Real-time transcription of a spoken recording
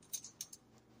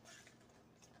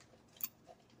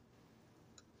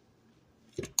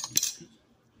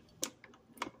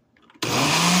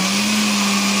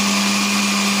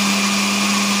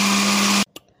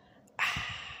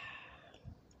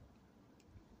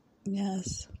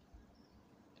Yes.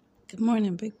 Good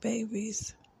morning, big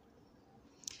babies.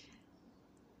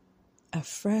 A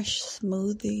fresh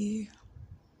smoothie,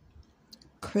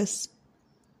 crisp,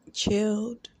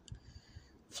 chilled,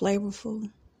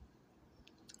 flavorful,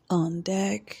 on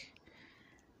deck.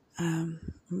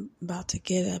 I'm about to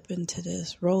get up into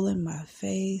this, rolling my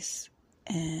face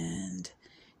and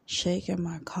shaking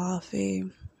my coffee.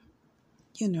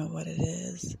 You know what it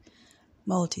is.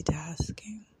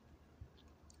 Multitasking.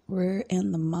 We're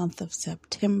in the month of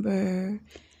September.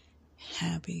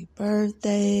 Happy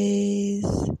birthdays.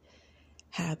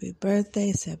 Happy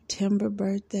birthday, September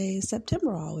birthday.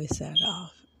 September always set it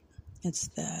off. It's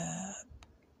the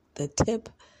tip,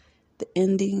 the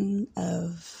ending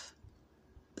of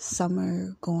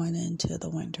summer going into the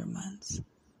winter months.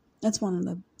 That's one of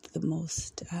the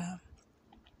most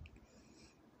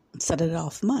set it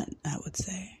off month, I would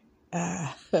say.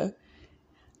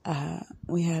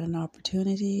 We had an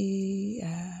opportunity.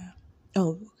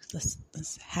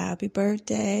 Happy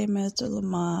birthday, Mr.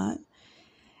 Lamont.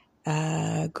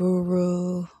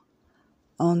 Guru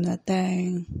on that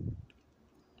thing.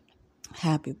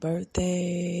 Happy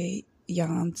birthday,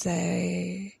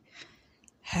 Beyonce.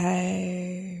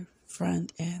 Hey,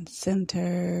 front and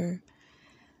center.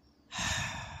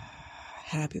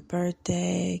 Happy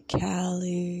birthday,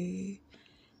 Callie.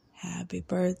 Happy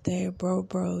birthday,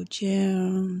 Bro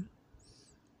Jim.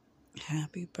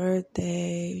 Happy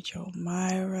birthday, Joe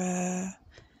Myra.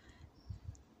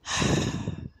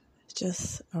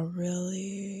 Just a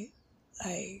really,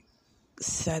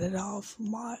 set it off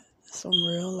some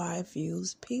real life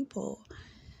used people.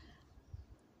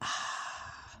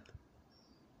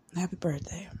 Happy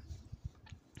birthday.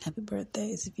 Happy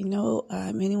birthdays. If you know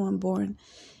anyone born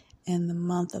in the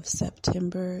month of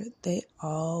September, they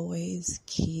always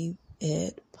keep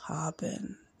it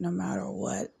popping. No matter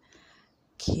what,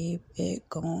 keep it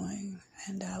going.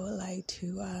 And I would like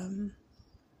to,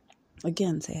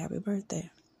 again, say happy birthday.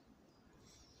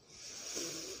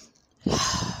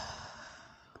 I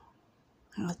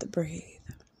have to breathe.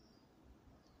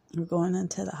 We're going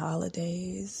into the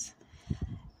holidays,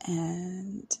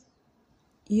 and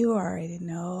you already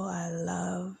know I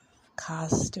love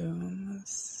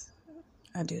costumes.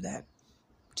 I do that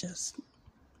just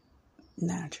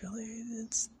naturally.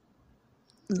 It's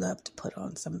love to put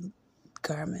on some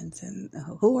garments. And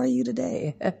who are you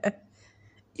today?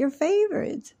 Your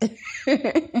favorite.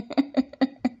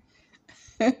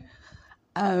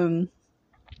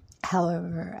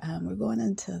 However, we're going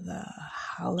into the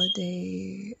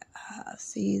holiday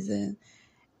season,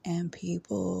 and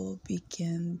people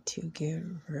begin to get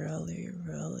really,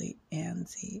 really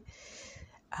antsy.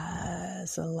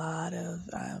 It's a lot of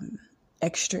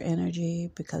extra energy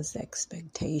because the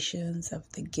expectations of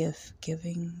the gift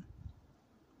giving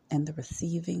and the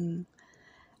receiving.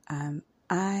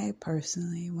 I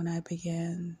personally, when I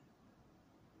began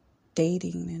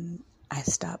dating and I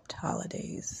stopped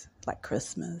holidays like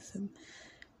Christmas and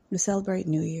to celebrate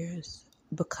New Year's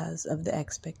because of the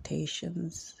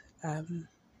expectations.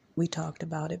 We talked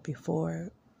about it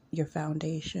before, your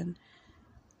foundation.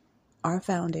 Our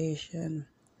foundation,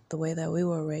 the way that we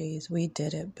were raised, we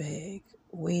did it big.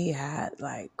 We had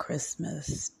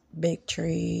Christmas, big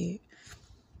tree,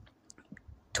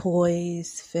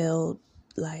 toys filled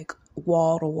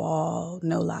wall to wall,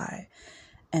 no lie.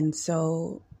 And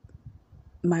so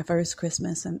my first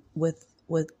Christmas with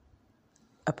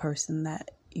a person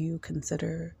that you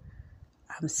consider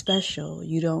special,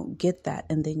 you don't get that,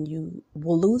 and then you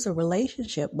will lose a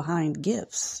relationship behind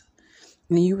gifts.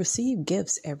 And you receive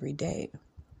gifts every day,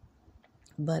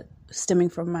 but stemming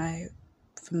from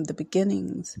the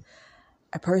beginnings,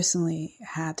 I personally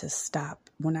had to stop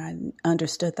when I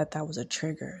understood that was a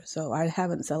trigger. So I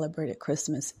haven't celebrated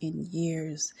Christmas in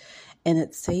years, and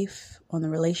it's safe on the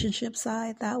relationship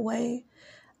side that way.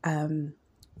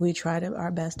 We try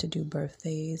our best to do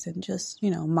birthdays and just,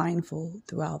 mindful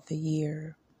throughout the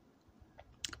year.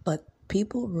 But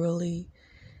people really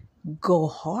go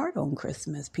hard on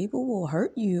Christmas. People will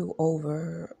hurt you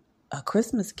over a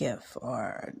Christmas gift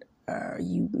or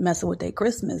you messing with their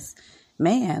Christmas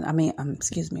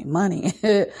money.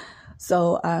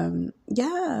 So,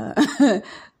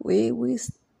 we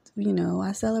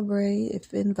I celebrate,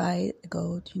 if invite,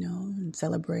 go, and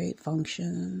celebrate,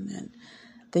 function and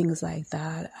things like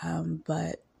that.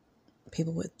 But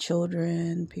people with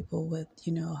children, people with,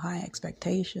 high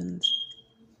expectations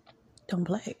don't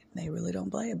play. They really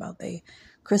don't play about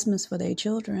Christmas for their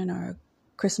children or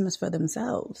Christmas for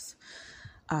themselves.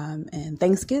 And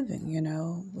Thanksgiving,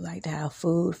 we like to have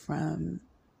food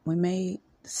we may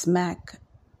smack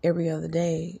every other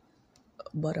day,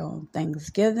 but on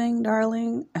Thanksgiving,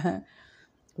 darling,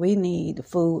 We need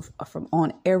food from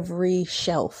on every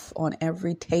shelf, on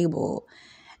every table.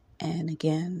 And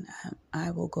again,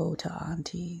 I will go to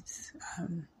aunties,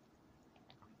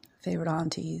 favorite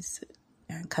aunties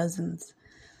and cousins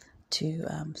to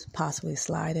possibly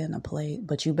slide in a plate.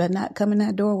 But you better not come in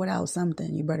that door without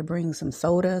something. You better bring some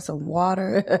soda, some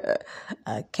water,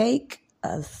 a cake,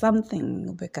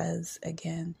 something, because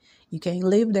again, you can't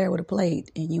live there with a plate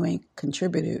and you ain't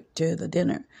contributed to the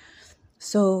dinner.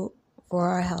 So for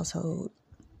our household,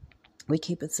 we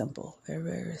keep it simple, very,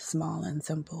 very small and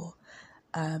simple.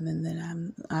 And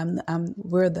then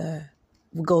we'll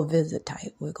go visit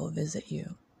type. We'll go visit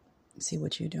you, see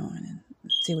what you're doing, and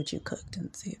see what you cooked,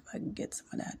 and see if I can get some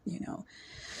of that,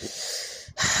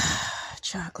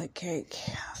 chocolate cake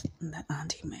that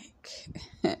auntie make,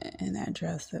 and that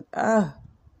dressing.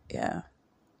 Yeah.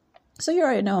 So you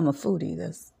already know I'm a foodie.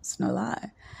 That's no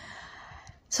lie.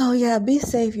 So yeah, be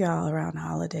safe, y'all, around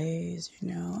holidays.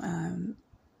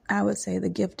 I would say the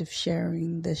gift of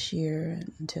sharing this year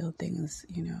until things,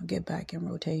 get back in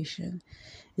rotation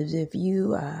is if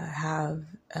you have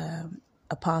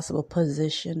a possible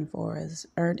position for as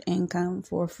earned income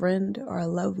for a friend or a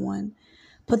loved one,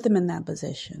 put them in that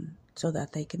position so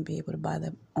that they can be able to buy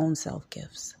their own self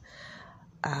gifts.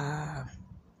 And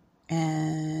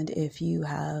if you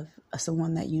have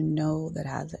someone that that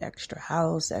has an extra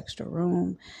house, extra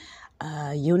room,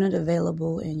 unit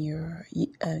available in your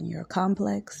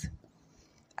complex,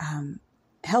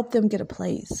 help them get a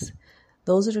place.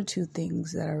 Those are the two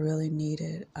things that are really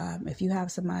needed. If you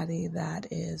have somebody that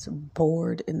is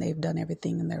bored and they've done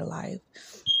everything in their life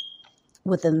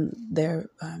within their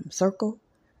circle,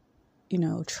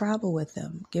 travel with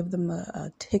them. Give them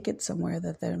a ticket somewhere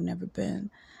that they've never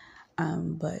been.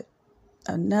 But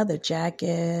another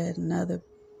jacket,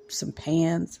 some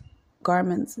pants,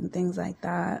 garments, and things like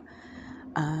that.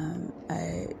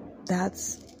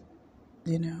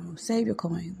 Save your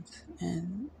coins.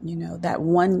 And, that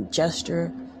one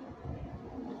gesture,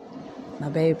 my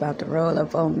baby about to roll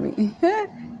up on me.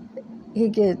 he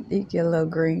get a little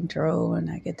green troll and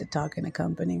I get to talk in the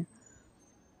company.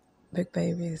 Big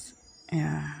babies.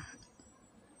 Yeah.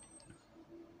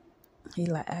 He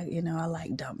I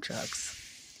like dump trucks.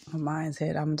 My mind's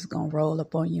head, I'm just going to roll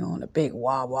up on you on a big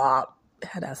wah-wah.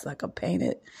 That's like a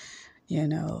painted,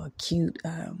 a cute,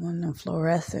 one of them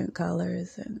fluorescent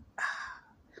colors.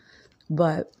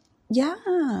 But yeah,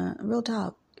 real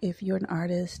talk. If you're an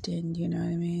artist and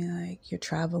like you're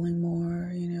traveling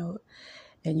more,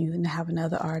 and you have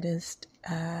another artist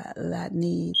that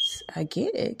needs a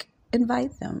gig,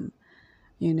 invite them,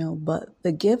 but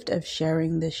the gift of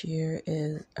sharing this year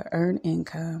is an earned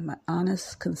income, an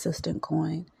honest, consistent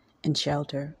coin, and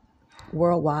shelter.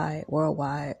 Worldwide,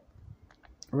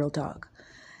 real talk.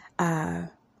 And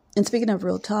speaking of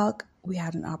real talk, we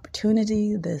had an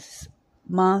opportunity this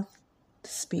month to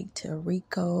speak to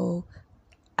Rico.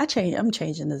 I'm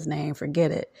changing his name, forget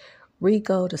it.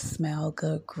 Rico to Smell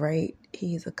Good Great.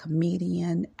 He's a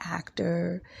comedian,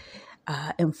 actor,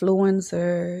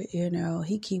 influencer.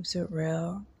 He keeps it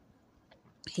real.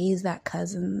 He's that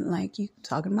cousin, like you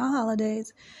talking about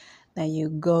holidays, that you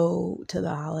go to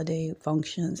the holiday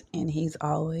functions and he's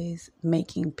always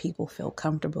making people feel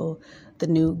comfortable. The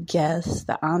new guests,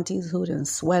 the aunties who didn't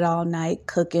sweat all night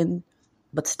cooking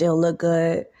but still look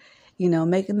good,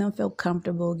 making them feel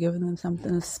comfortable, giving them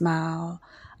something to smile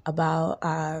about,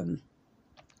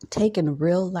 taking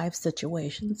real life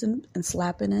situations and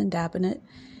slapping and dapping it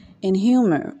in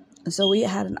humor. So we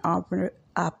had an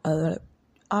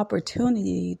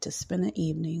opportunity to spend an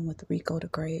evening with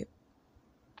RiccodaGreat.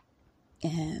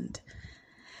 And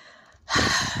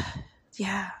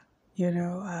yeah,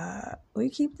 we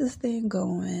keep this thing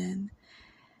going.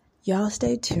 Y'all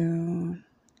stay tuned.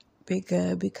 Be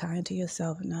good. Be kind to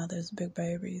yourself and others, big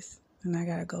babies. And I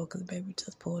gotta go because baby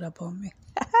just pulled up on me.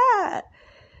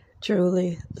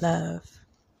 Truly love.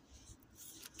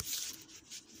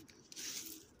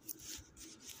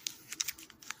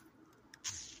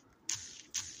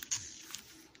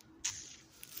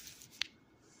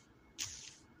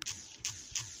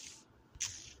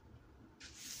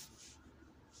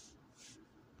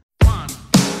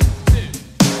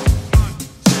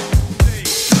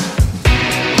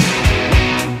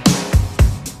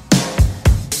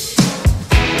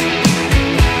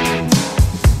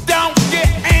 Don't get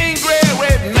angry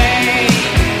with me.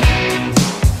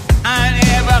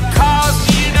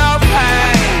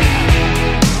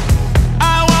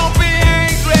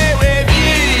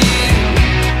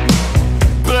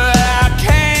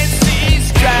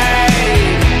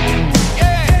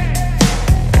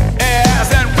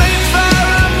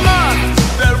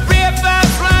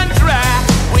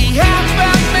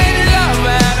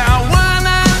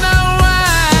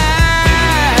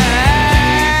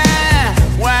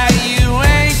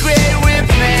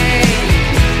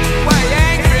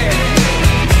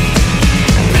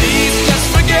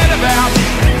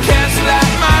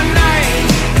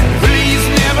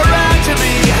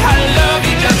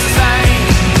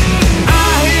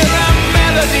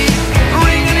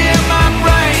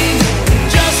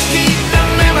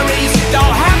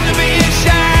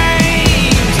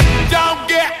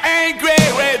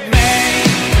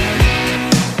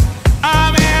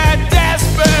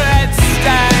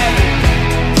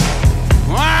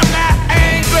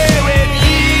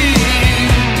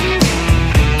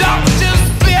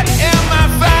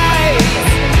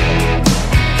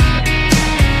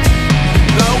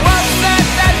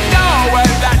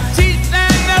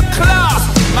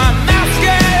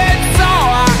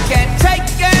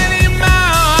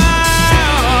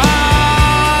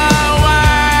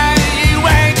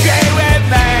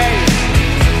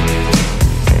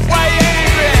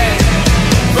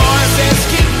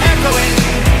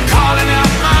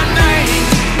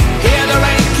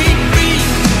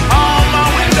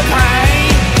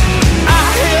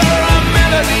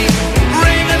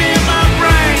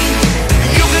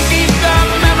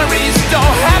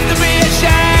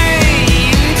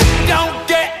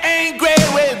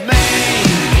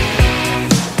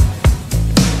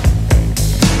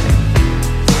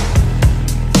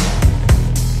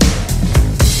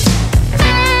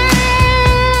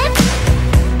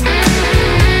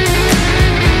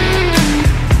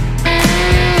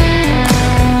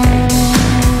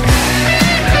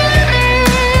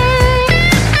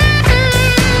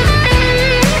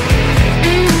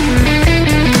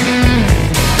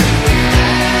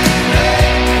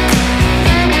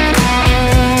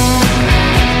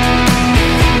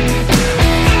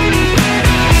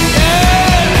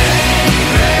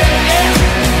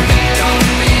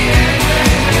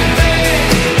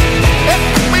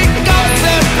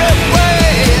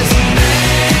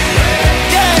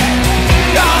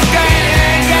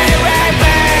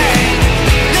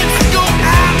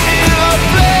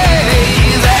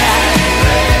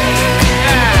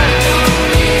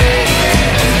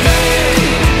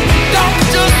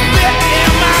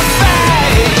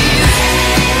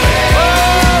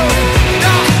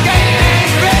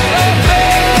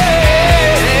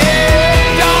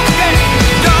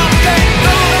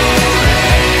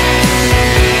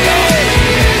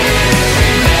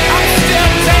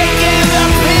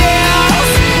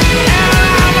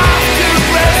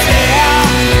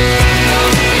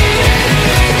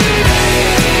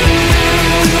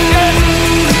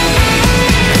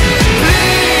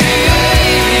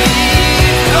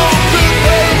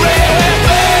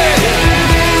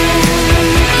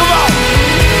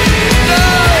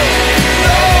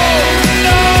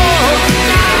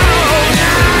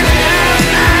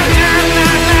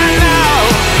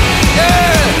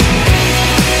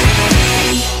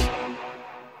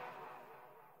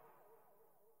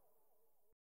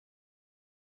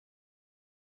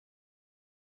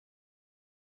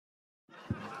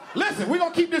 Listen, we're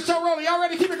going to keep this show rolling. Y'all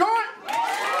ready to keep it going?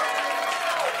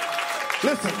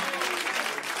 Listen,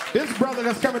 this brother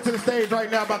that's coming to the stage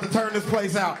right now about to turn this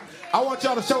place out. I want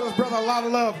y'all to show this brother a lot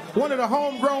of love. One of the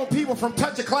homegrown people from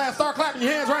Touch Your Class. Start clapping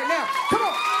your hands right now. Come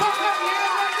on, start clapping your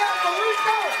hands right now for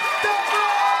Rico.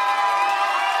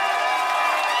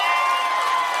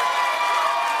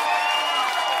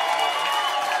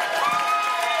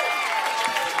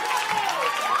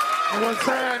 What's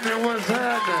happening? What's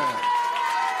happening?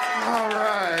 All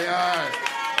right.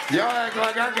 Y'all act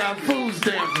like I got food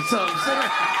stamps or something. Sit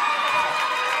down.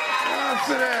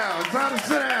 Sit down. It's time to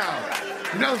sit down.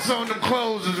 You know some of them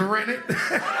clothes is rented. It's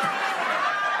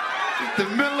the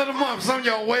middle of the month. Some of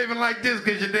y'all waving like this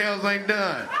because your nails ain't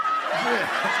done.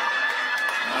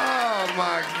 Oh,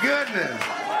 my goodness.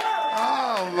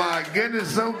 Oh, my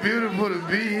goodness. So beautiful to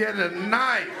be here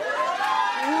tonight.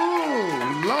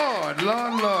 Ooh, Lord.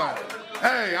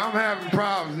 Hey, I'm having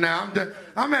problems now.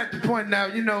 I'm at the point now,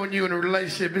 you know, when you're in a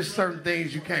relationship, there's certain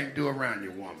things you can't do around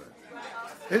your woman.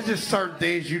 There's just certain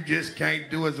things you just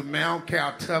can't do as a man. I don't care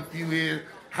how tough you is,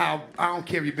 I don't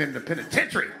care if you've been in the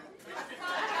penitentiary.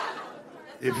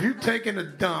 If you're taking a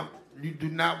dump, you do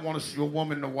not want your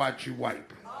woman to watch you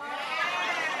wipe.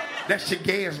 That's your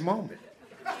gayest moment.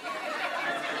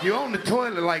 You're on the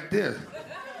toilet like this.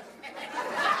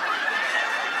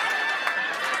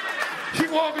 She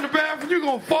walk in the bathroom, you're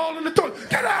gonna fall in the toilet.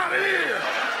 Get out of here!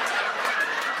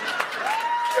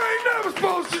 You ain't never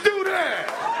supposed to do that.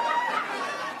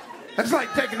 That's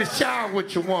like taking a shower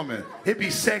with your woman. It'd be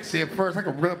sexy at first. I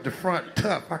can rub the front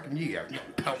tough. I can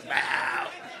poke out.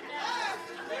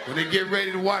 When they get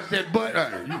ready to wash that butt,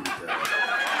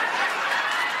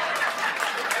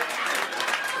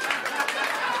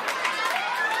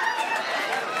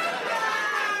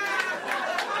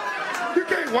 you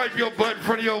can't wipe your butt in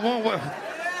front of your woman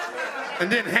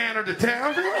and then hand her the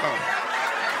towel.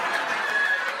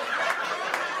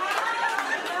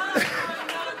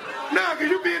 No, because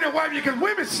you be in there wiping, because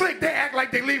women slick, they act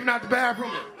like they leaving out the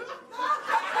bathroom.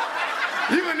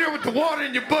 You in there with the water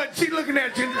in your butt, she looking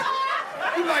at you,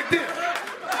 you like this.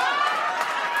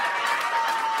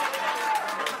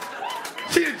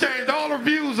 She done changed all her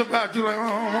views about you, like,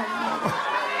 oh.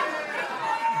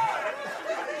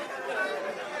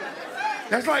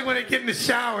 That's like when they get in the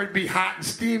shower, it'd be hot and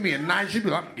steamy and nice. You'd be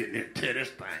like, I'm getting into this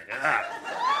thing.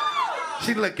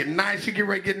 She looking nice. You get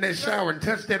ready to get in that shower and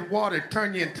touch that water,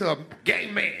 turn you into a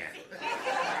gay man.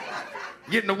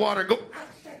 Get in the water and go.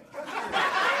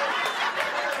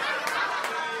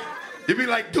 You'd be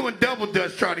like doing double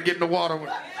dutch trying to get in the water.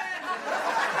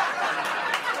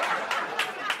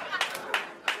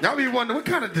 Y'all be wondering what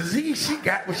kind of disease she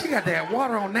got when she got that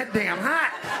water on that damn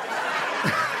hot.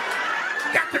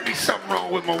 Got to be something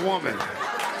wrong with my woman.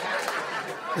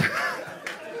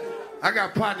 I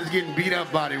got partners getting beat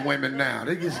up by the women now.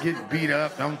 They just getting beat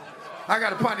up. I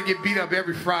got a partner get beat up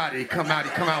every Friday. He come out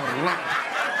with a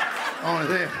lump on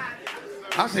his head.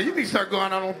 I said, you need to start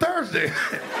going out on Thursday.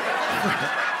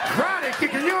 Friday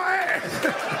kicking your ass.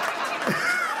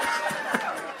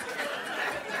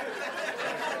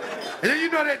 And then you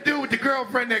know that dude with the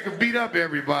girlfriend that can beat up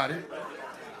everybody.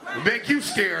 Make you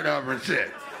scared of her and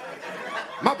shit.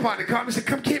 My partner called me and said,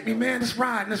 come get me, man. Let's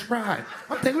ride.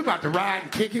 I'm thinking we about to ride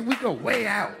and kick it. We go way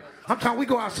out. I'm talking, we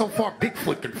go out so far,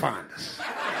 Bigfoot can find us.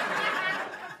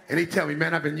 And he tell me,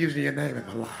 man, I've been using your name in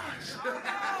my lies.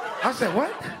 I said,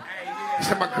 what? He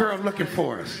said, my girl looking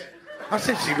for us. I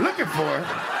said, she looking for us?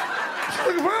 She's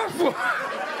looking for us for?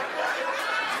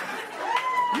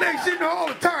 Next thing you know, all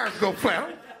the tires go flat.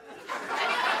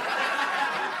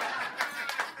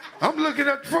 I'm looking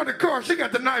up the front of the car. She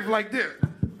got the knife like this.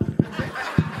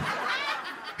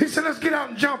 He said, let's get out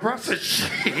and jump her. I said,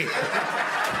 shit.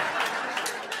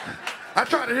 I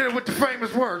tried to hit her with the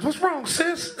famous words. What's wrong,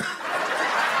 sis? Sis,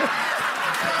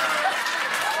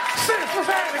 what's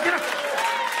happening?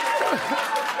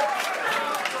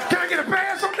 Can I get a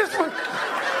pass on this one?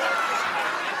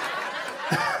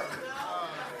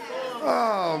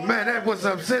 Oh, man, that what's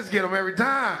up, sis, get them every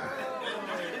time.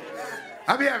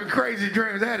 I be having crazy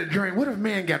dreams. I had a dream. What if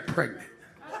men got pregnant?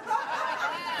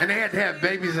 And they had to have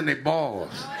babies in their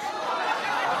balls.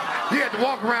 You had to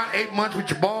walk around 8 months with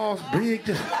your balls big,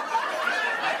 just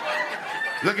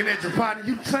looking at your partner.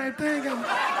 You the same thing?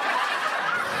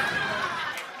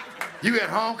 You at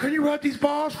home, can you rub these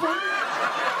balls for me?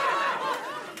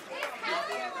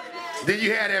 Then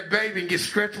you had that baby and get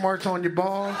stretch marks on your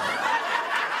balls.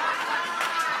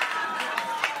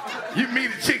 You meet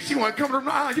a chick, she want to come to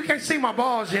the, you can't see my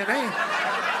balls yet.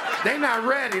 They not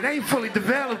ready. They ain't fully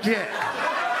developed yet.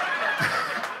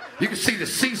 You can see the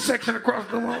C-section across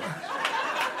the wall.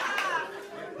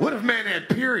 What if man had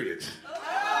periods?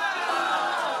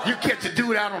 You catch a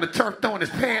dude out on the turf throwing his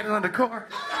pad under the car.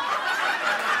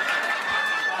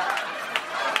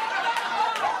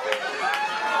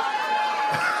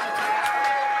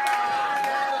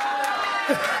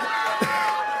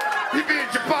 You be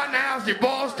at your partner's house, your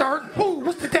balls start. Ooh,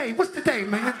 what's the day? What's the day,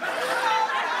 man?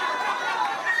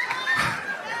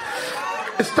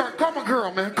 It start. Call my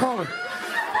girl, man. Call her.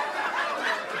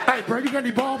 Hey, bro, you got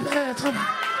any ball pads?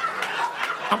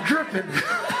 I'm dripping.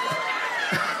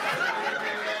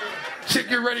 Shit,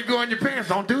 get ready to go in your pants.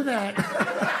 Don't do that.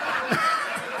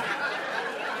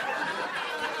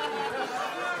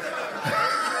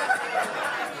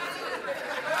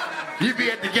 You be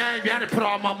at the game, I done put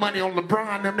all my money on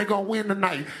LeBron, them they gonna win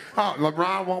tonight. Oh,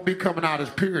 LeBron won't be coming out, his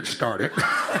period started. You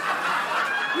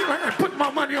know, I put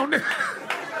my money on there.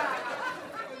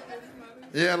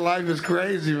 Yeah, life is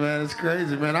crazy, man. It's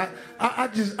crazy, man. I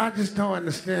just don't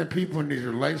understand people in these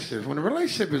relationships. When the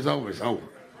relationship is over, it's over.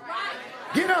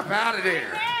 Get up out of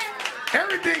there.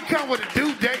 Everything come with a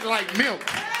due date like milk.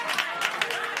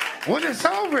 When it's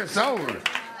over, it's over.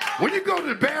 When you go to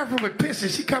the bathroom and piss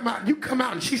and she come out, you come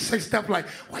out and she say stuff like,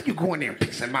 why you going there and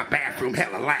pissing in my bathroom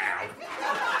hella loud?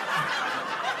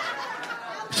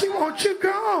 She wants you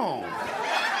gone.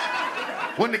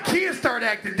 When the kids start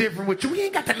acting different with you, we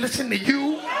ain't got to listen to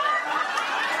you.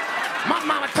 My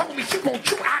mama told me she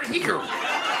wants you out of here.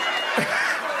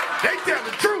 They tell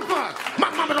the truth, huh?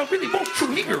 My mama don't really want you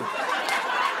here.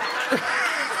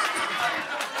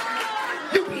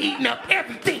 You be eating up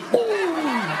everything. Ooh.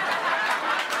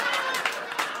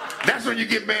 That's when you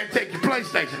get mad, take your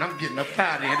PlayStation. I'm getting up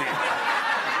out of here.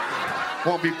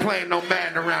 Won't be playing no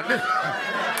Madden around this.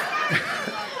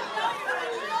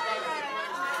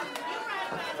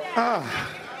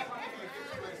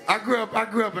 I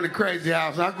grew up in a crazy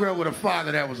house. I grew up with a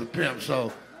father that was a pimp,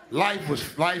 so life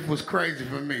was crazy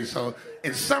for me. So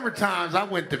in summer times, I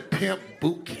went to pimp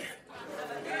boot camp.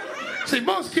 See,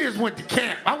 most kids went to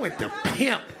camp. I went to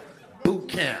pimp boot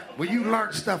camp, where you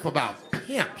learn stuff about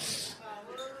pimps.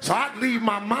 So I'd leave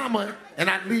my mama and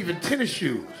I'd leave in tennis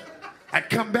shoes. I'd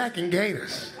come back in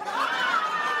gaiters.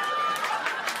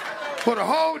 With a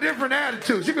whole different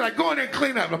attitude. She'd be like, go in there and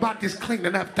clean up about this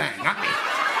cleaning up thing. I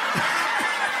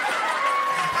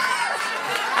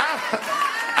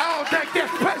don't think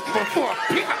that's pleasurable for a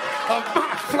pimp of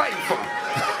my flavor.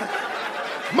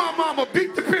 My mama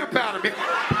beat the pimp out of me.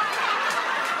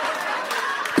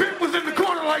 Pimp was in the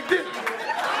corner like this.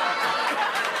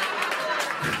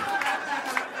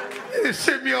 It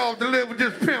sent me off to live with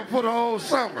this pimp for the whole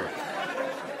summer.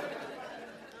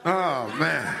 Oh,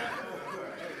 man.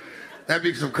 That'd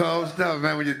be some cold stuff,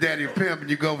 man, when your daddy a pimp and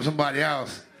you go with somebody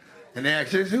else and they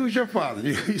ask you, who's your father?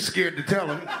 You scared to tell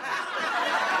them.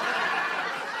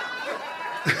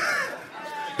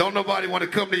 Don't nobody want to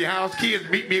come to your house. Kids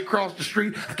meet me across the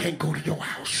street. I can't go to your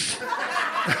house.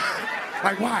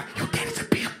 Like, why? Your daddy's a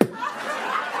pimp.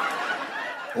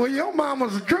 Well, your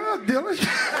mama's a drug dealer.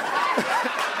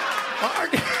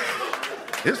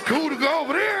 It's cool to go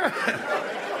over there.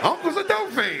 Uncle's a dope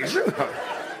fiend.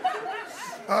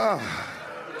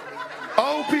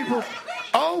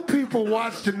 Old people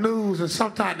watch the news and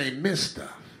sometimes they miss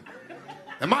stuff.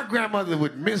 And my grandmother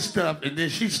would miss stuff and then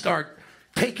she'd start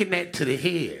taking that to the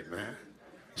head, man.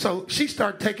 So she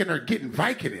started getting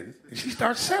Vicodin and she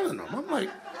started selling them. I'm like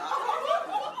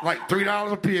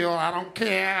 $3 a pill. I don't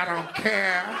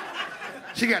care.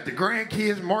 She got the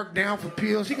grandkids marked down for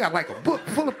pills. She got like a book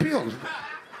full of pills.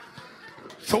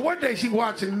 So one day she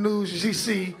watching the news and she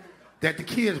see that the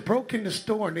kids broke in the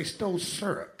store and they stole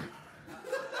syrup.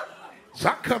 So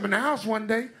I come in the house one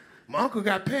day, my uncle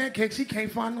got pancakes, he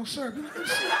can't find no syrup.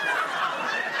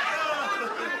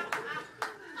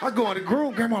 I go in the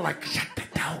room, grandma like, shut the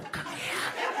door, come here.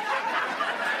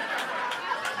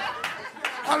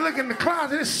 I look in the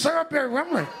closet, there's syrup everywhere.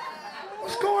 I'm like,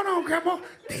 what's going on, grandma?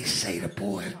 They say the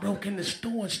boys broke in the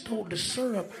store and stole the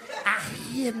syrup. I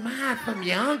hid mine from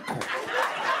your uncle.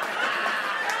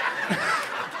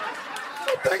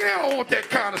 I think they don't want that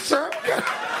kind of syrup.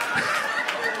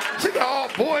 She got all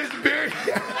boys buried.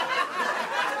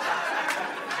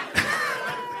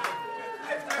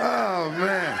 Oh,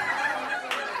 man.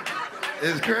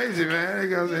 It's crazy,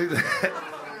 man.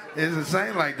 It's the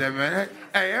same like that, man.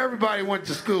 Hey, everybody went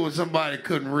to school with somebody that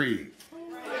couldn't read.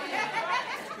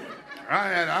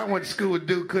 I went to school with a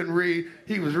dude couldn't read.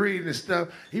 He was reading and stuff.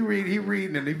 He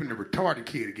reading, and even the retarded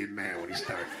kid would get mad when he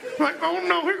started. Like, oh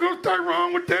no, he's gonna start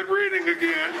wrong with that reading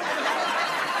again.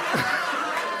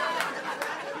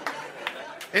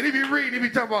 And he be reading, he be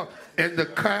talking about, and the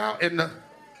cow and the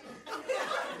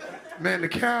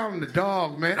cow and the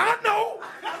dog, man. I know.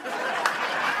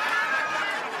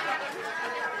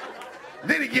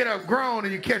 Then he get up grown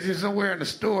and you catch him somewhere in the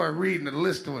store reading the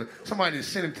list of somebody that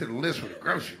sent him to the list with the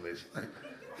grocery list. Like,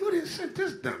 who didn't send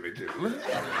this dummy to the list?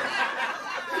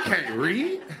 He can't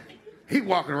read. He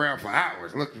walking around for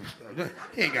hours looking for stuff.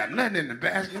 He ain't got nothing in the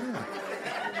basket.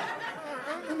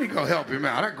 Let me go help him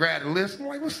out. I grabbed the list. I'm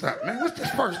like, what's up, man? What's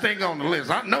this first thing on the list?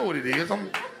 I know what it is.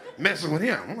 I'm messing with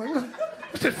him. I'm like,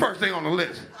 what's this first thing on the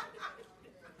list?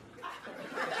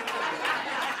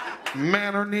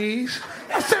 Mayonnaise.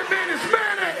 I said, man, it's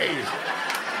mayonnaise.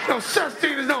 No such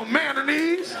thing as no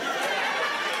mayonnaise.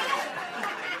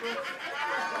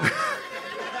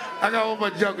 I got a whole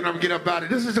bunch of joking. I'm going to get up out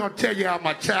of it. This is going to tell you how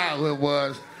my childhood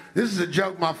was. This is a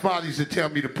joke my father used to tell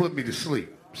me to put me to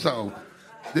sleep. So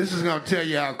this is going to tell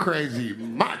you how crazy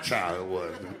my childhood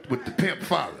was with the pimp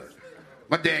father.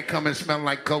 My dad come in smelling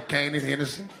like cocaine and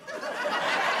Hennessy.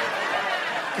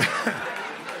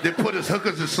 Then put his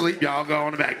hookers to sleep. Y'all go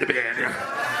on back to bed.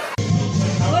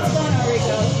 What's going on,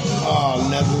 Rico? Oh,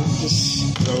 nothing.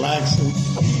 Just relaxing.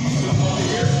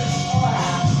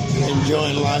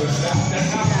 Enjoying life.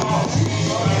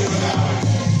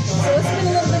 So it's been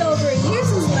a little bit over a year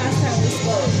since the last time we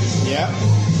spoke. Yeah.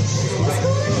 What's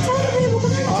going on? Tell the people.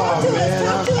 Talk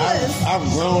to us. I've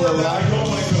grown a lot.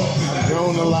 I've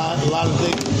grown a lot. A lot of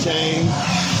things have changed.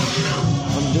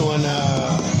 I'm doing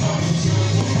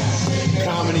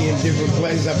comedy in different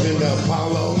places. I've been to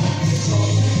Apollo.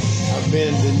 I've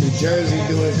been to New Jersey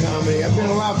doing comedy. I've been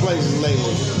a lot of places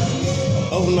lately.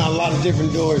 Opened a lot of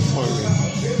different doors for me.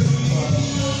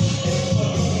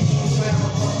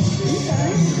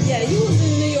 Okay. Yeah, you was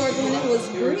in New York when it was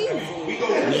freezing.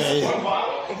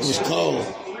 Yeah. It was cold.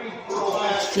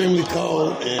 Extremely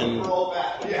cold and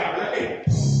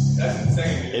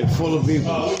full of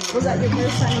people. Was that your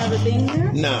first time ever being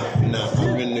there? No.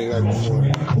 I've been to New York before.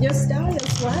 Your style, your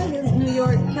swag is New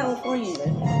York, California.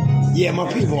 Yeah, my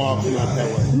people are from out that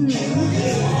way.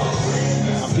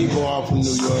 Mm-hmm. My people are from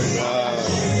New York.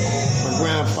 My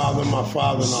grandfather, my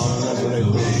father, and all, and that's what they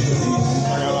do. I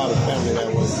got a lot of family that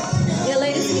way. Yeah,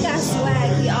 ladies, he got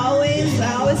swag. I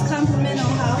always compliment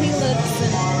on how he looks,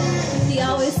 and he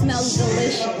always smells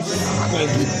delicious.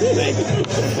 Thank you.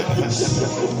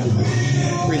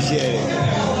 Appreciate it.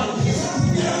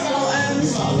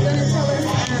 So, you're gonna tell us,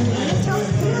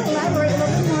 elaborate a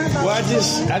little bit more about. Well, I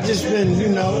just been,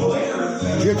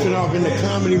 drifting off into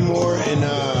comedy more and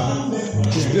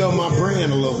just build my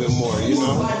brand a little bit more,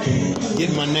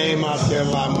 getting my name out there a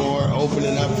lot more,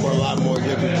 opening up for a lot more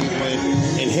different people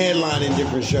and headlining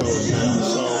different shows now.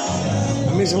 So,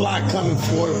 it's a lot coming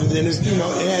forward, and then it's, it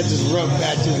has its rough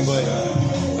patches, but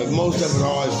most of it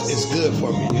all it's good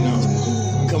for me,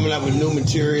 coming up with new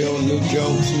material, new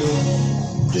jokes,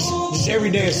 just every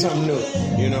day is something new,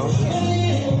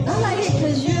 I like it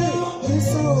because you're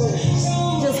so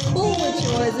just cool with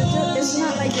yours. It's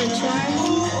not like you're trying.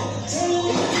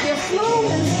 Your flow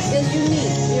is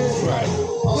unique. You're right.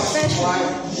 Professional.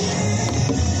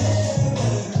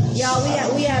 Y'all, we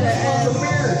had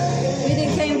we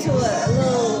came to a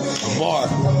little bar.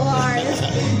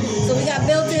 So we got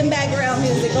built-in background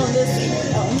music on this.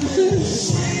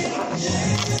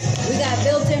 We got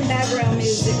built-in background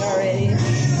music already.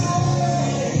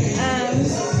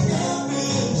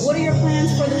 What are your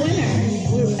plans for the winter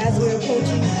as we're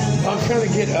approaching? I'm trying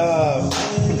to get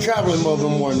I'm traveling a little bit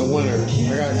more in the winter. I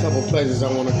got a couple places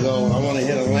I want to go. I want to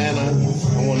hit Atlanta.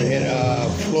 I want to hit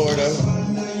Florida.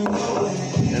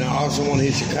 And I also want to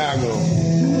hit Chicago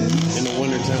in the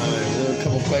wintertime. There are a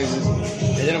couple places.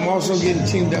 And then I'm also getting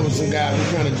teamed up with some guys.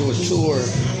 We're trying to do a tour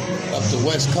up the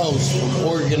West Coast from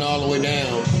Oregon all the way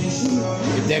down.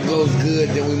 If that goes good,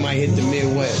 then we might hit the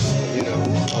Midwest,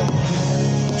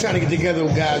 I'm trying to get together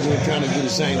with guys who are trying to do the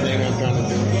same thing I'm trying to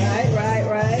do. Right.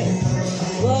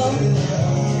 Well,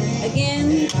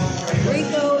 again,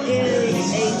 Rico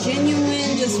is a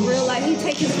genuine, just real life. He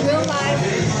takes his real life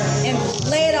and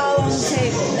lay it all on the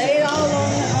table, lay it all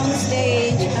on the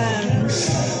stage.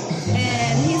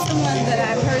 And he's someone that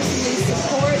I personally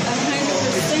support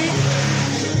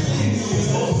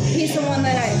 100%. He's someone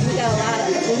that we got a lot of.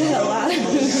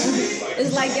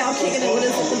 It's like y'all kicking it with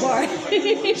us at the bar.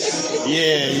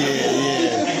 Yeah.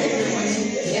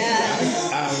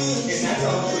 I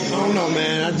don't know,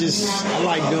 man. I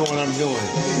like doing what I'm doing.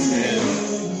 And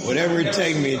whatever it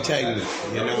take me, it take me.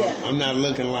 Yeah. I'm not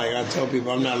looking like, I tell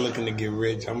people I'm not looking to get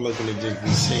rich. I'm looking to just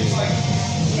be seen.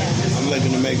 Yeah. I'm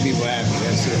looking to make people happy.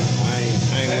 That's it. I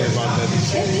ain't worried about that.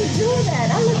 And you do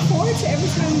that. I look forward to every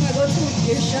time I go to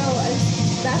your show.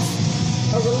 That's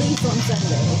a release on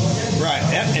Sunday. Right,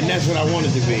 and that's what I want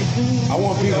it to be. I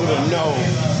want people to know,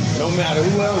 no matter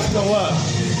who else go up,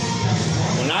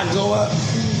 when I go up,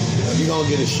 you're going to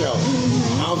get a show.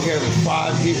 I don't care if it's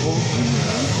 5 people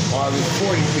or if it's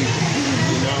 40 people.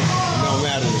 You know, it don't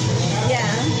matter to me.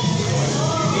 Yeah.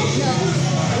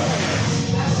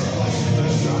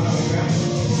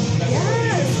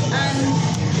 Yes.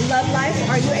 Love life.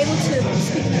 Are you able to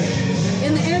speak?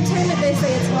 In the entertainment, they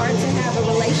say it's hard to have a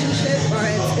relationship, or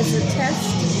it's a test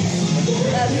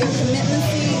of your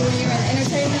commitmency when you're in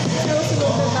entertainment. Tell us a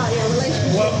little bit about your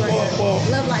relationship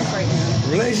love life right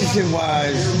now.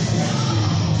 Relationship-wise,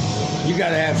 you got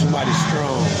to have somebody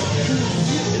strong.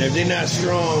 And if they're not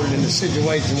strong, then the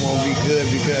situation won't be good,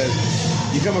 because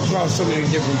you come across so many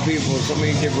different people, so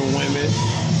many different women,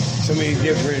 so many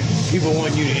different people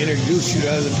want you to introduce you to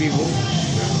other people.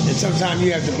 And sometimes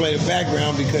you have to play the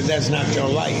background because that's not your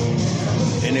light.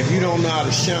 And if you don't know how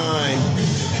to shine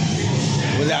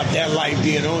without that light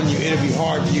being on you, it'll be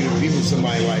hard for you to be with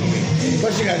somebody like me.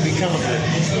 Plus, you got to be confident.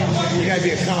 You got to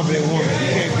be a confident woman.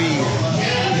 You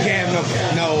can't have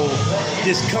no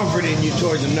discomfort in you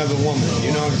towards another woman.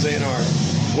 You know what I'm saying? Or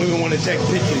women want to take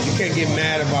pictures. You can't get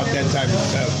mad about that type of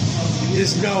stuff.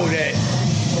 Just know that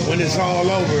when it's all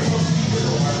over,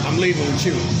 I'm leaving with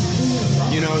you.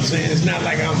 You know what I'm saying? It's not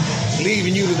like I'm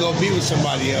leaving you to go be with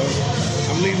somebody else.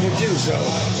 I'm leaving with you, so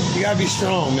you gotta be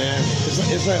strong, man.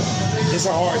 It's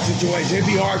a hard situation. It'd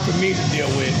be hard for me to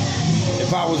deal with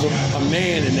if I was a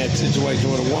man in that situation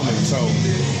with a woman. So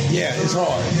yeah, it's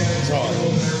hard. It's hard.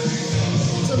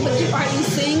 So, but are you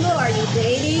single? Are you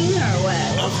dating, or what?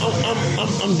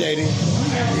 I'm dating.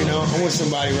 You know, I'm with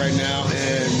somebody right now,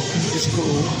 and it's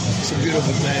cool. It's a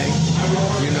beautiful thing.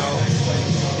 You know,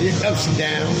 it's ups and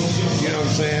downs. You know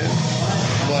what I'm saying?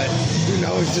 But you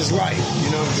know, it's just life.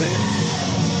 You know what I'm saying?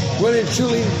 Well, and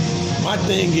truly, my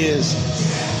thing is,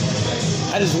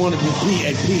 I just want to be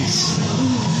at peace.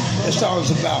 That's all it's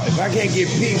about. If I can't get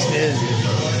peace, then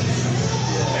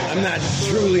I'm not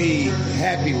truly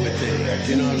happy with it.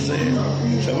 You know what I'm saying?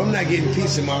 So if I'm not getting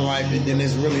peace in my life, then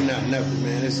it's really not nothing,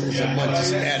 man. It's a bunch of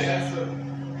static.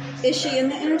 Is she in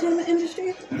the entertainment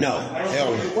industry? No,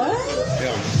 hell no. What?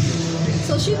 Hell no.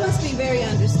 So she must be very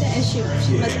understanding. She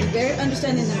must be very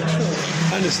understanding and mature.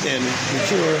 Understanding,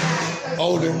 mature,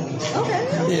 older. Okay.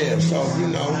 Yeah. So you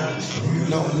know,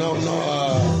 no.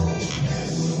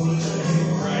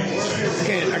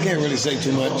 I can't really say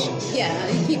too much. Yeah,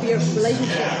 you keep your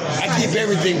relationship private. I keep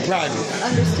everything private.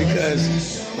 Understood. Because,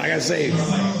 like I say,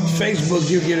 Facebook,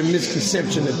 you get a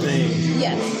misconception of things.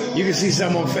 Yes. You can see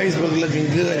something on Facebook looking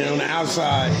good, and on the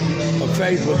outside of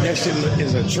Facebook, that shit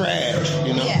is a trash.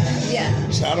 You know. Yeah. Yeah.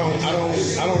 So I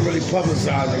don't really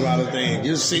publicize a lot of things.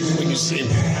 You see me when you see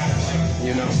me.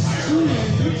 You know.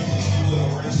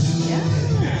 Yeah.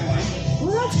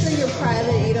 Well, that's good. You're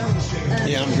private. You don't.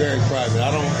 Yeah, I'm very private.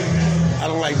 I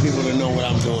don't like people to know what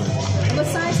I'm doing.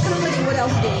 Besides comedy, what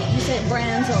else do you? You said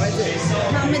brands, or is it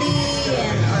comedy, or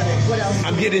what else?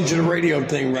 I'm getting into the radio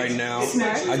thing right now.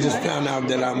 Smart. I just found out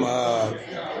that I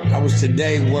was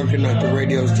today working at the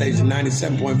radio station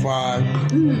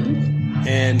 97.5,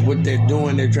 and what they're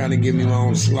doing, they're trying to give me my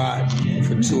own slot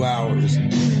for 2 hours.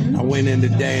 I went in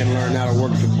today and learned how to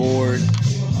work the board,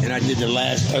 and I did the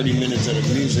last 30 minutes of the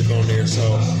music on there.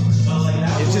 So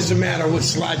it's just a matter of what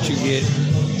slot you get,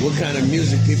 what kind of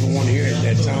music people want to hear at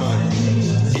that time.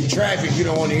 In traffic, you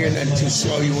don't want to hear nothing too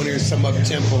slow. You want to hear some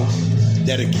up-tempo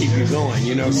that'll keep you going,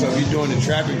 you know. So if you're doing the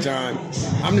traffic time,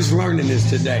 I'm just learning this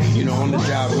today, you know, on the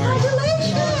job learning.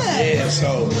 Congratulations! Yeah,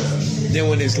 so then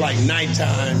when it's like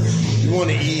nighttime, you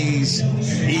want to ease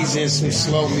in some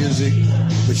slow music,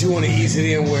 but you want to ease it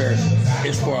in where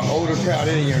it's for an older crowd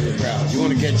and a younger crowd. You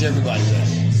want to catch everybody there,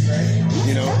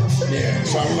 you know. Yeah,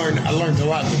 so I learned a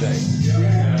lot today.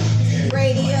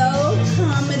 Radio,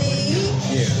 comedy.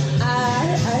 Yeah. I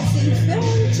see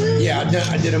film too. Yeah,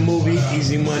 I did a movie,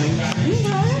 Easy Money.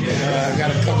 I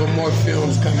got a couple more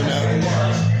films coming up.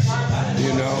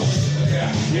 You know.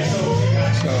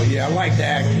 So yeah, I like the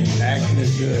acting. The acting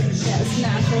is good. Yeah, it's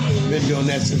natural. Been doing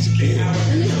that since a kid.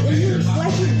 And you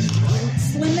like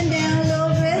slimming down a little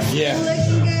bit, Yeah.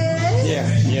 looking good.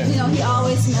 Yeah. You know, he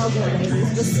always smells good, ladies.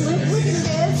 But slim looking good.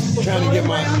 Trying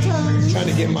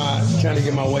to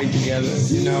get my weight together.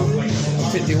 You know, I'm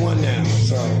 51 now,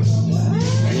 so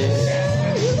yeah.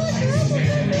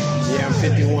 Yeah, I'm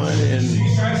 51, and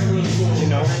you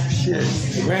know, shit,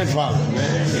 grandfather,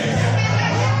 man.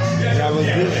 I gotta look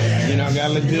good. You know, I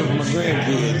gotta look good for my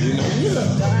grandkids. You know. You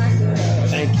look darn good.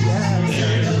 Thank you.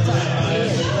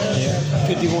 Yeah.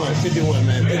 51,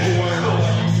 man.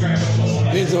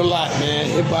 51. Been through a lot, man.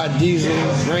 Hit by diesel,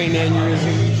 brain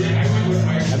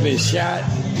aneurysm. I've been shot.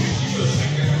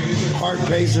 Heart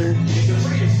pacer.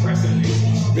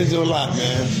 Been through a lot,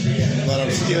 man. But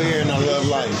I'm still here and I love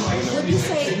life. You know? Would you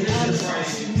say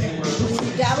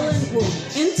dabbling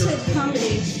into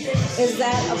comedy, is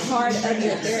that a part of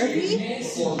your therapy,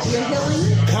 your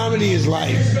healing? Comedy is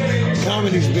life.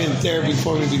 Comedy's been therapy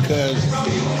for me because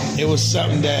it was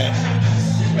something that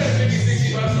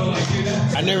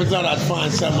I never thought I'd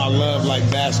find something I love like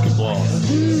basketball.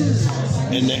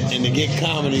 And to get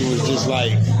comedy was just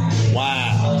like,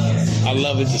 wow, I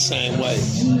love it the same way.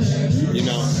 You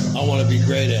know, I want to be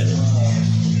great at it.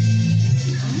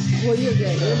 Well, you're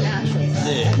good. You're natural.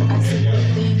 Yeah. I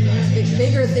see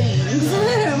bigger things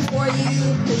for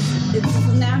you because it's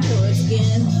natural. It's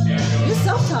been, you're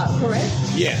self-taught, correct?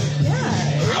 Yeah.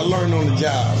 Yeah. I learned on the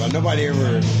job. Nobody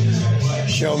ever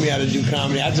showed me how to do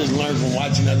comedy. I just learned from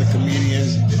watching other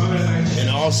comedians. And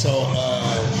also,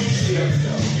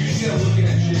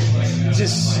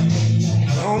 just,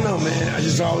 I don't know, man. I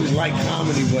just always liked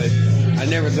comedy, but I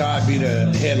never thought I'd be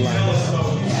the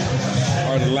headliner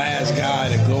or the last guy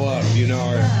to go up, you know,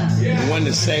 or the one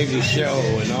to save the show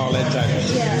and all that type of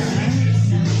stuff.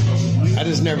 Yeah. I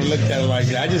just never looked at it like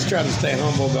that. I just try to stay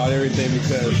humble about everything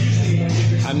because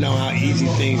I know how easy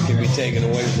things can be taken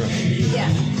away from me.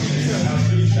 Yeah.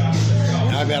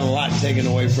 I've had a lot taken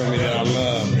away from me that I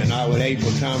love, and I would hate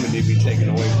for comedy to be taken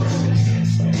away from me.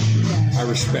 So I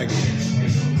respect it.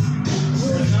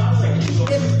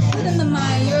 Put in the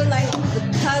mind, you're like the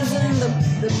cousin,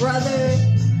 the brother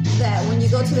that when you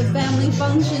go to the family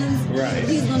functions, right,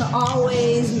 he's going to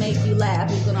always make you laugh.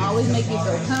 He's going to always make you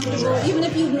feel comfortable. Even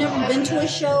if you've never been to a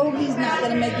show, he's not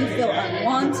going to make you feel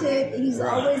unwanted. He's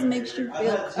always makes you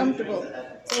feel comfortable.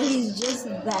 So he's just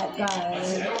that guy.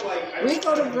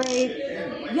 Rico the Great,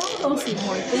 y'all gonna see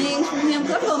more things from him.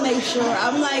 I'm gonna make sure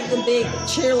I'm like the big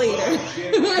cheerleader.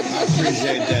 I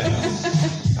appreciate that.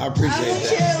 I'm a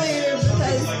cheerleader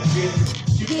because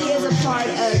he is a part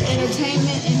of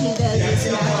entertainment and he does this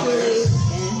naturally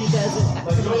and he does it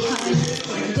from the kindness,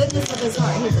 from the goodness of his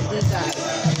heart. He's a good guy.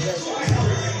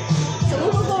 So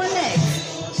where we going next?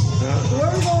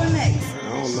 Where we going next? I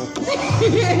don't know.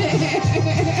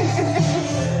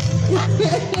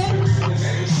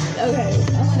 Okay,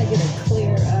 I want to get a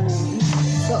clear.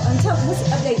 So until let's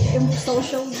update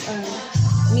social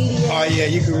media. Oh yeah,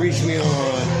 you can reach me on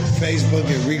Facebook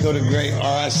at Rico the Great,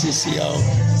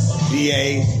 RiccoDaGreat.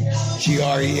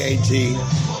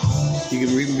 You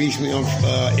can reach me on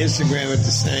Instagram at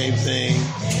the same thing,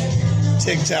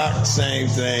 TikTok same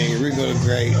thing, Rico the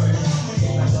Great,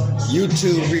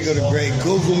 YouTube Rico the Great,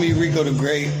 Google me Rico the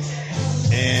Great,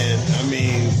 and I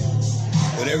mean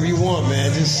whatever you want,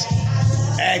 man. Just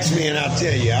ask me and I'll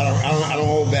tell you. I don't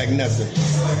hold back nothing.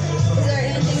 Is there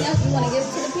anything else you want to give to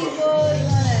the people? You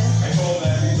want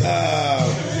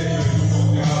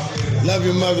to love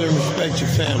your mother and respect your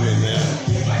family, man.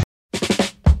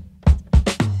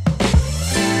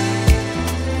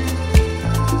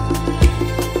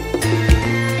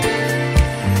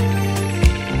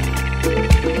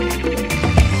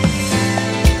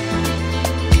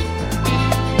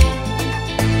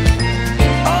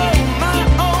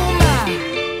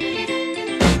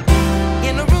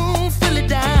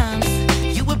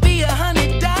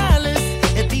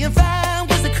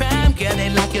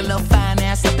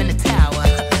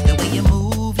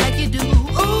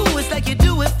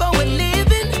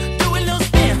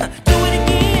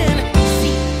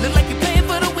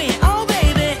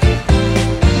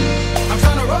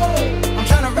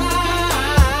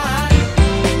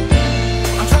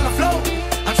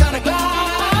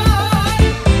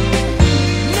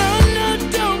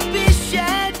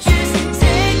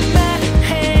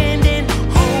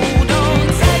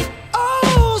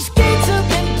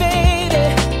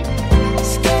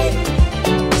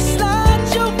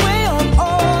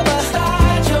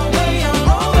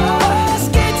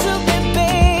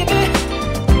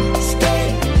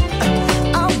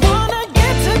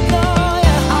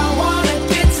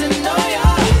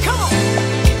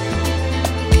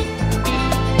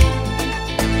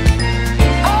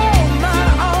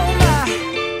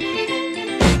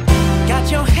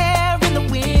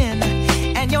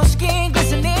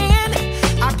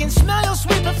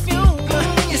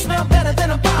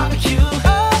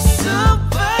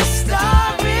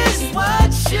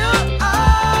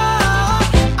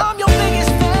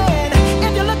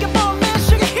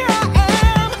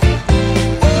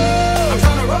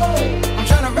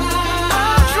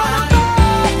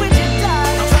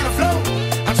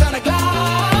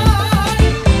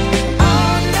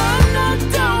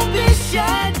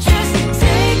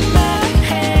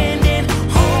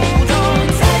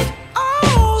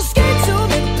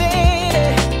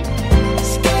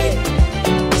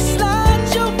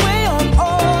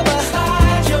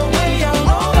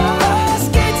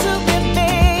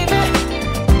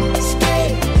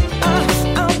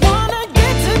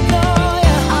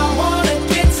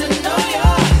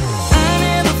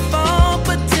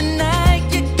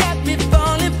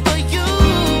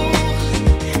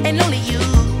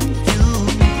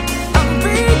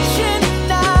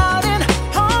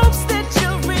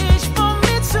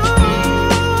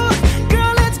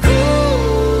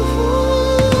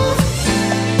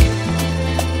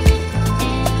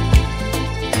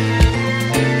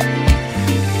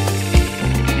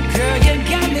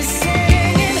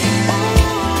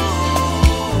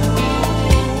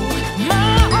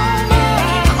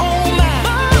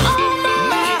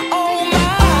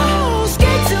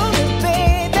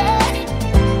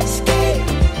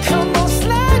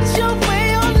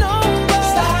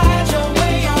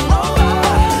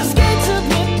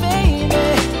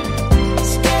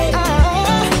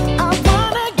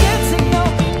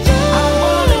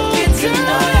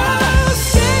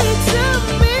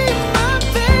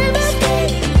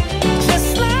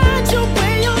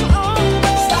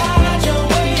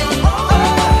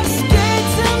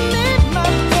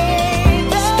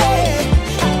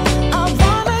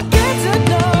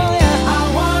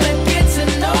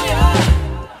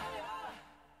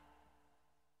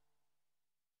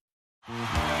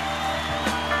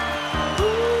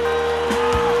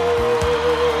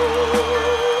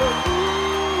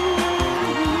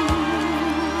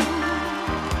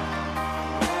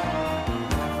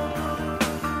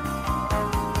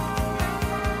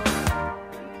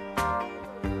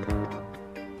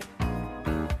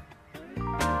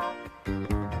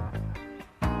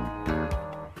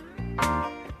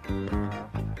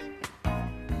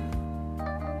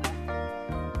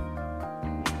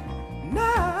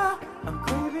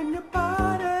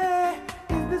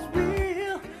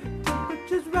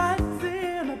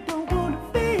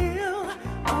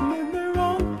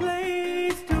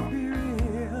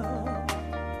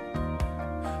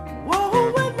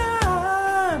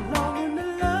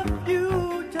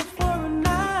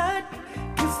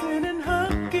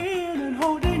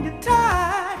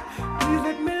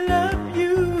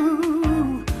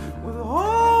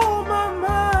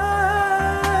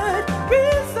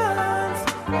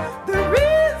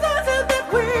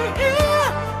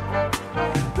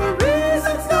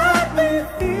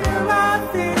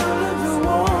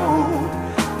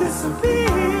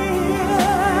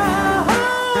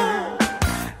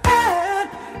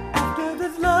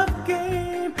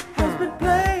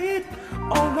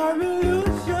 our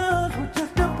illusions were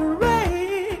just a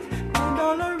parade, and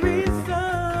all our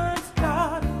reasons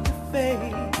started to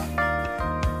fade.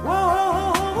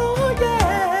 Whoa, yeah.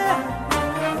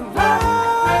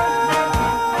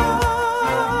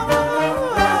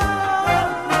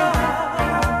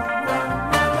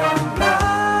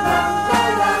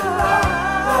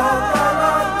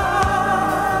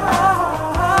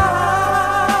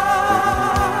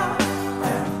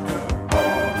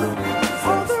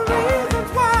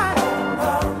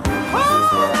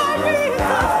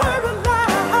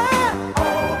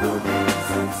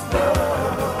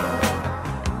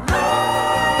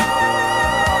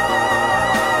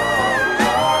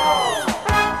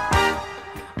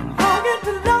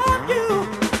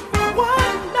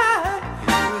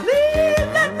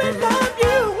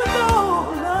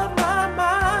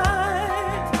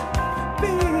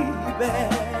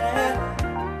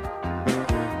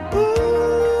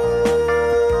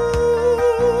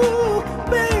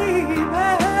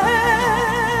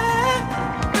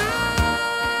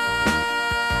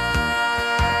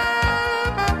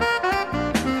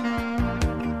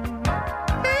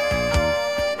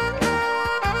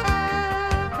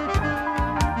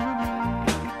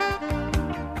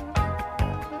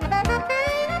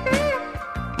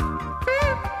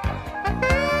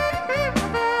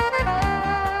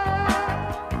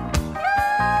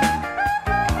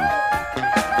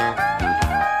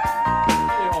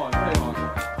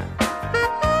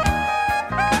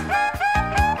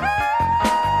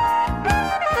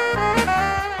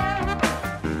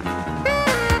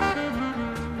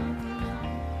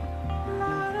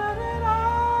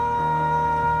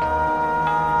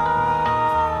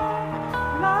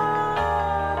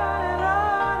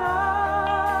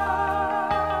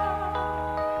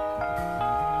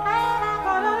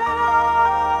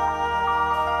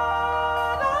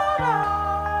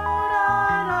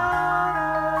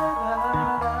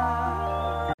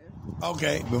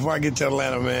 Okay, before I get to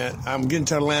Atlanta, man, I'm getting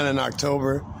to Atlanta in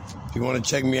October. If you want to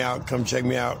check me out, come check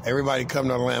me out. Everybody come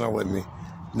to Atlanta with me.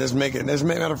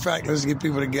 Matter of fact, let's get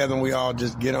people together and we all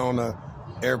just get on a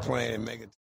airplane and make it.